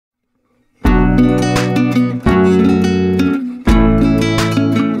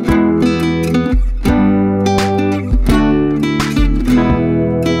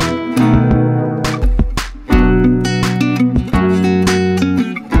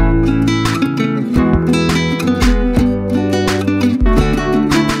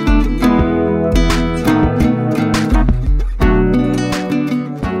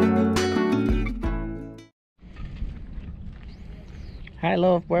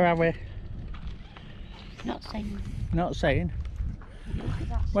So, where are we? Not saying. Not saying.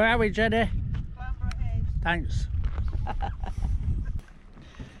 Where are we, Jenny? Flamborough Head. Thanks.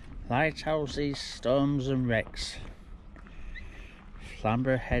 Lighthouses, storms and wrecks.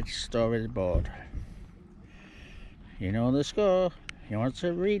 Flamborough Head storyboard. You know the score. You want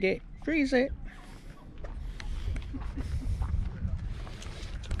to read it? Freeze it.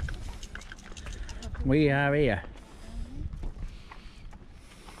 We are here.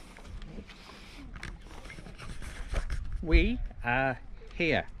 We are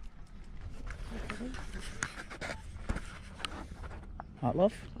here. What,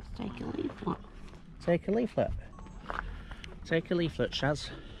 love? Let's take a leaflet. Take a leaflet. Take a leaflet,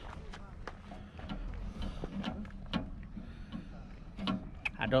 Shaz.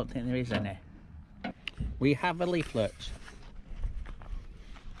 I don't think there is any. We have a leaflet.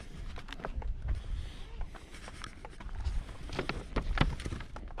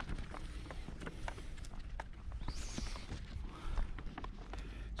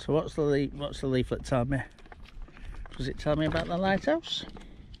 So what's the leaflet tell me? Does it tell me about the lighthouse?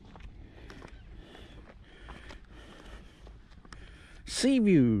 Sea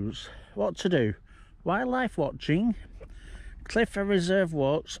views, what to do, wildlife watching, cliff and reserve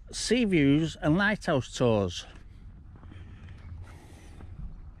walks, sea views and lighthouse tours.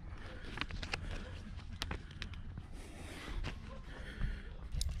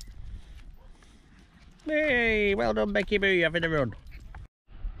 Hey, well done Becky Boo, you're having a run.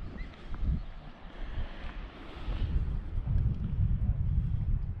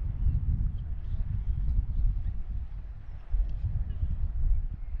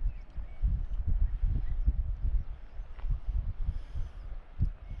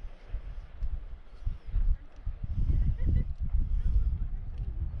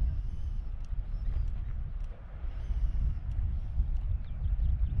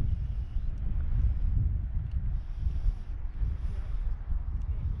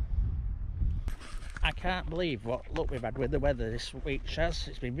 I can't believe what luck we've had with the weather this week, Shaz.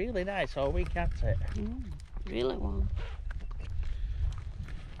 It's been really nice all week, hasn't it? Really warm.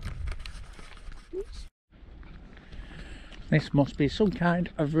 This must be some kind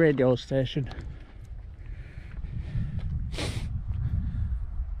of radio station.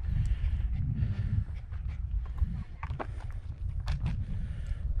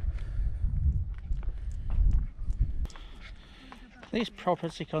 This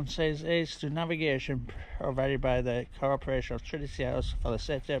property contains aids to navigation provided by the Corporation of Trinity House for the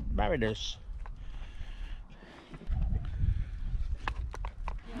safety of mariners.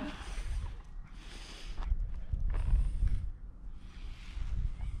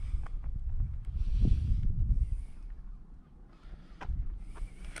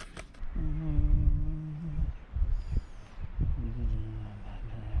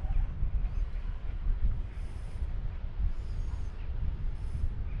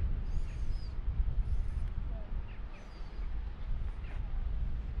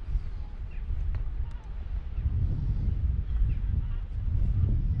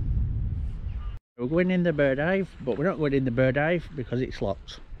 We're going in the Bird Hive, but we're not going in the Bird Hive because it's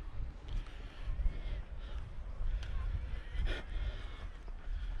locked.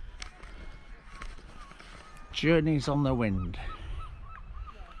 Journeys on the Wind.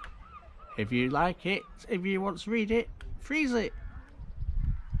 If you like it, if you want to read it, freeze it.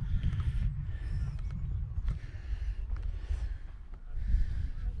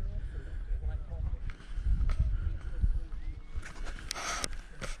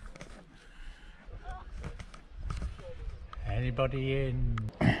 Anybody in?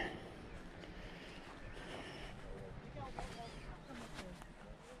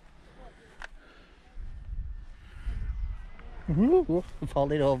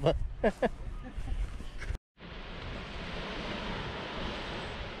 Falling over.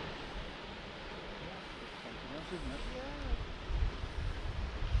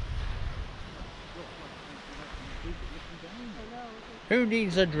 Who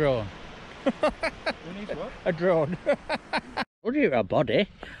needs a drone? Who needs what? A drone. What are you, a body?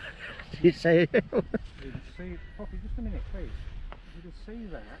 Did you say? You can see, Poppy, just a minute please. You can see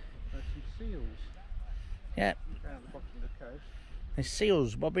that there's some seals Yeah. down at the bottom of the coast. There's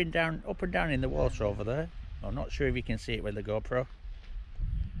seals bobbing down, up and down in the water over there. I'm not sure if you can see it with the GoPro.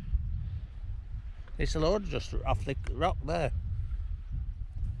 There's a load just off the rock there.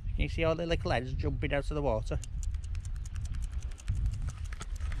 Can you see all the little heads jumping out of the water?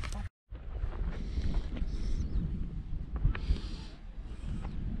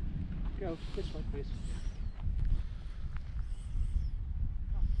 Go this way please.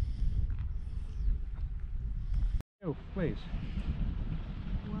 Go please.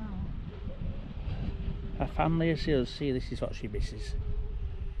 A family of seals. See, this is what she misses.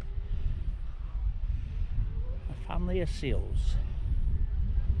 A family of seals.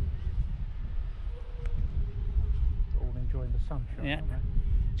 All enjoying the sunshine, Yeah. aren't they?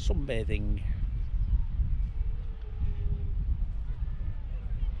 Sunbathing.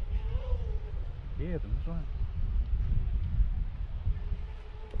 Hear them as well.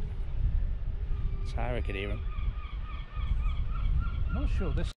 Sarah could hear them. I'm not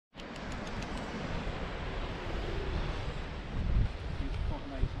sure this. It's quite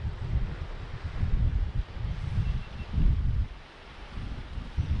amazing.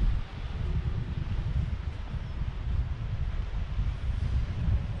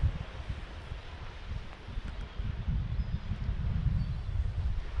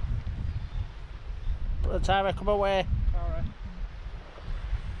 Tara, come away. Tara.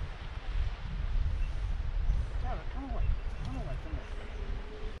 Tara, come away. Come away, come away.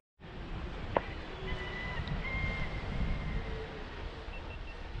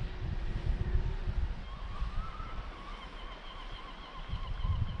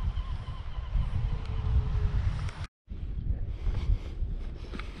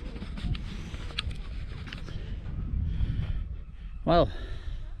 Well,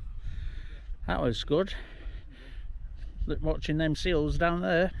 that was good. Watching them seals down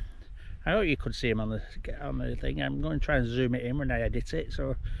there. I hope you could see them on the thing. I'm going to try and zoom it in when I edit it,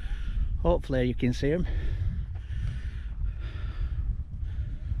 so hopefully you can see them.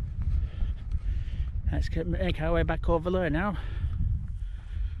 Let's make our way back over there now.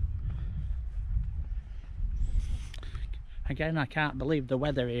 Again, I can't believe the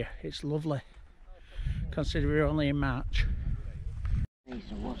weather here. It's lovely, considering we're only in March.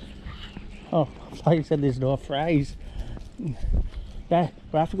 Oh, I thought you said there's no fries. There,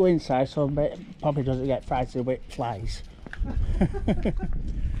 we have to go inside so Poppy doesn't get frightened with flies. I think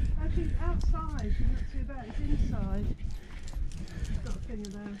outside is not too bad, it's inside. I've got a thing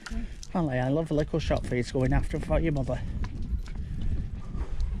about it. Only I love a little shop for you to go in after for your mother.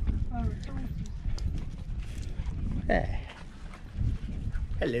 Oh, it's awesome. There.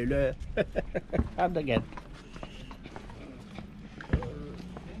 Hello there. And again.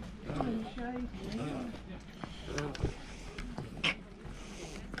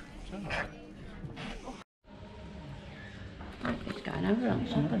 It's going over on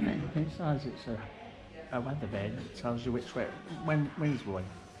top of it. It says it's a weather vane that tells you which way when wind's blowing.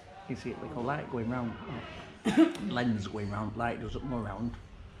 You see it like a light going round. Lens going round, light doesn't go round.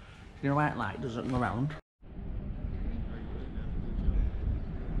 You know, white light doesn't go round.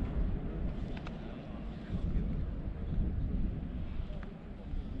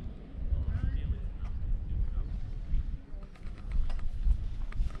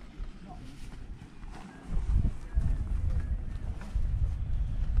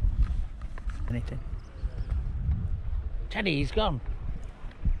 Anything. Teddy, he's gone.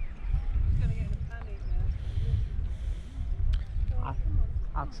 He's going to get in a panic now.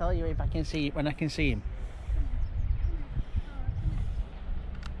 I'll tell you if I can see it when I can see him.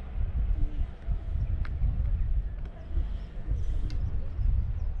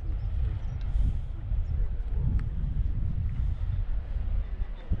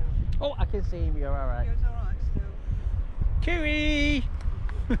 Oh, I can see him. You're all right. He was alright still. Kiwi.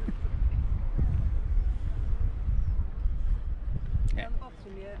 Down the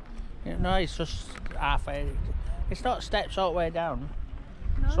bottom yet? Yeah, no, it's just halfway. It's not steps all the way down.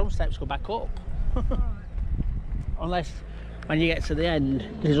 No? Some steps go back up. Alright. Unless when you get to the end,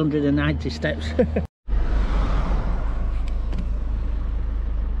 there's 190 steps. The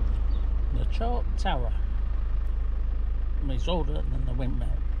chalk tower is older than the windmill.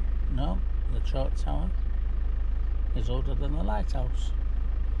 No, the chalk tower is older than the lighthouse.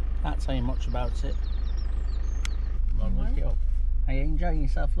 Can't tell you much about it. Well, look it up. Are you enjoying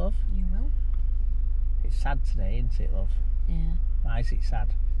yourself, love? You will? It's sad today, isn't it, love? Yeah. Why is it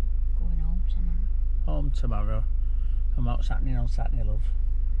sad? Going home tomorrow. Home tomorrow. And what's happening on Saturday, love?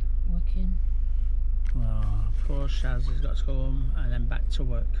 Working. Oh, poor Shaz has got to go home and then back to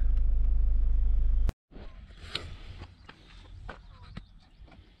work.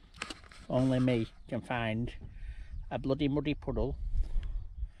 Only me can find a bloody muddy puddle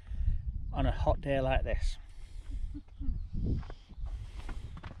on a hot day like this.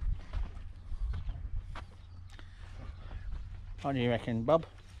 What do you reckon, Bob?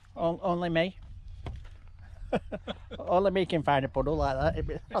 Only me? Only me can find a puddle like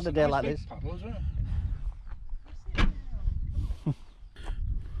that on a day like this. Puddle, isn't it?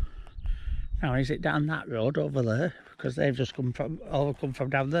 Now, is it down that road over there? Because they've just come from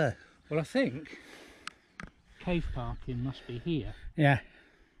down there. Well, I think cave parking must be here. Yeah.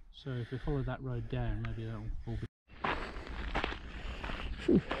 So if we follow that road down, maybe that'll all be.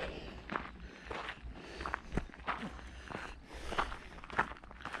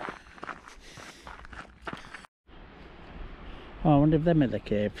 Oh, I wonder if them are the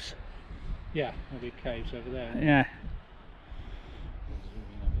caves. Yeah, there'll be caves over there. Yeah.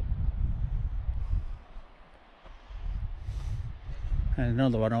 And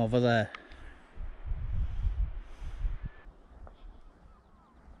another one over there.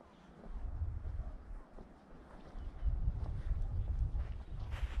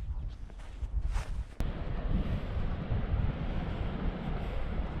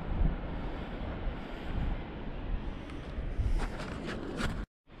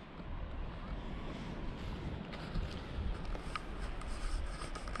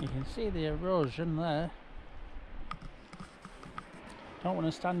 You can see the erosion there. Don't want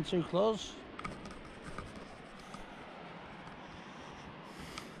to stand too close.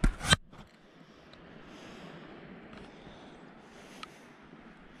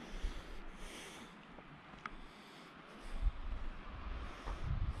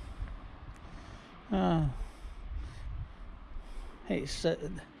 It's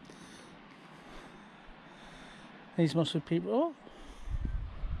these must be people. Oh.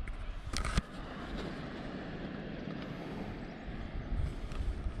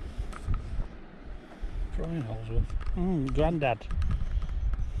 Throwing holes with. Grandad.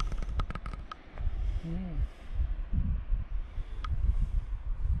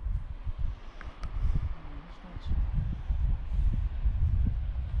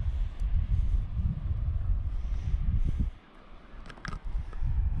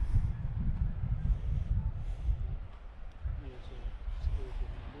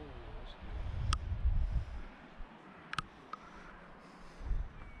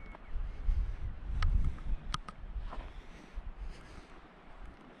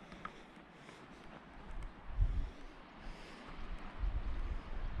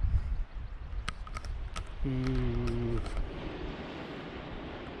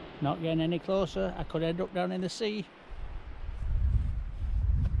 Not getting any closer. I could end up down in the sea.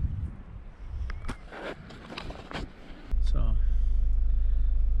 So,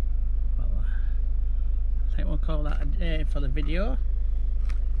 well, I think we'll call that a day for the video.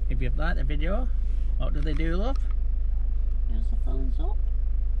 If you've liked the video, what do they do, love? Give us a thumbs up.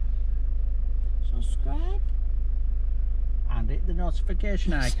 Subscribe. And hit the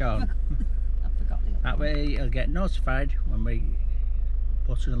notification icon. I forgot the other That way you'll get notified when we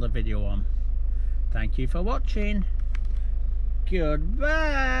put another video on. Thank you for watching.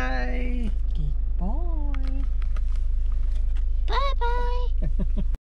 Goodbye.